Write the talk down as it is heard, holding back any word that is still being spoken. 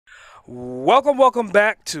Welcome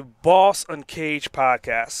back to Boss Uncaged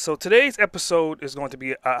podcast. So today's episode is going to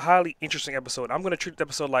be a highly interesting episode. I'm going to treat the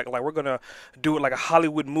episode like we're going to do it like a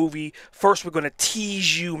Hollywood movie. First, we're going to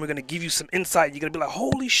tease you and we're going to give you some insight. You're going to be like,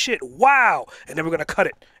 "Holy shit, wow!" And then we're going to cut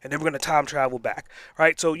it, and then we're going to time travel back.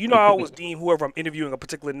 Right? So I always deem whoever I'm interviewing a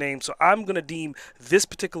particular name. So I'm going to deem this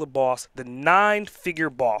particular boss the nine-figure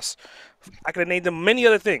boss. I could have named them many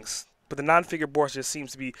other things, but the non-figure boss just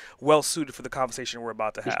seems to be well suited for the conversation we're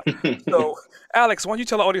about to have. So, Alex, why don't you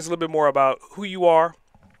tell the audience a little bit more about who you are?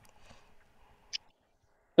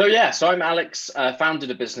 So I'm Alex.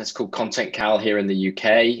 Founded a business called Content Cal here in the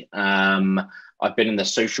UK. I've been in the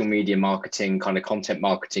social media marketing, kind of content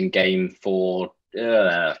marketing game for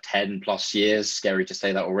 10 plus years. Scary to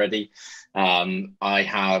say that already. I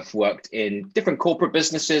have worked in different corporate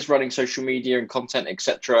businesses, running social media and content,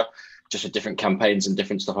 etc., just for different campaigns and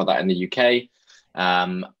different stuff like that in the UK.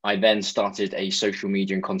 I then started a social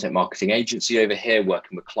media and content marketing agency over here,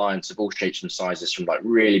 working with clients of all shapes and sizes, from like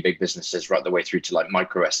really big businesses right the way through to like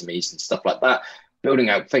micro SMEs and stuff like that, building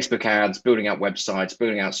out Facebook ads, building out websites,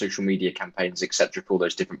 building out social media campaigns, etc., for all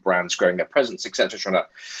those different brands, growing their presence, etc., trying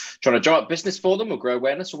to drum up business for them or grow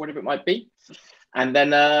awareness or whatever it might be. And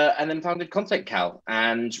then founded Content Cal,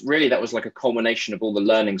 and really that was like a culmination of all the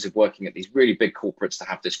learnings of working at these really big corporates that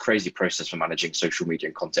have this crazy process for managing social media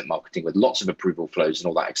and content marketing with lots of approval flows and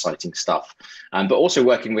all that exciting stuff. But also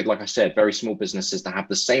working with, like I said, very small businesses that have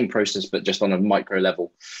the same process but just on a micro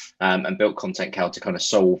level, and built Content Cal to kind of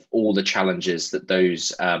solve all the challenges that those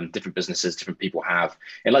different businesses, different people have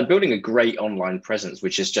in like building a great online presence,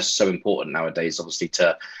 which is just so important nowadays, obviously,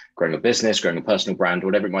 to growing a business, growing a personal brand,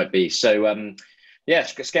 whatever it might be. So yeah,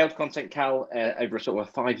 scaled Content Cal over a sort of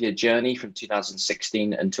a 5-year journey from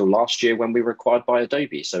 2016 until last year when we were acquired by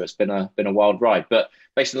Adobe. So it's been a wild ride. But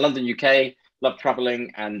based in London, UK, love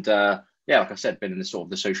traveling, and yeah, like I said, been in the sort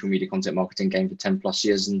of the social media content marketing game for 10 plus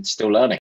years and still learning.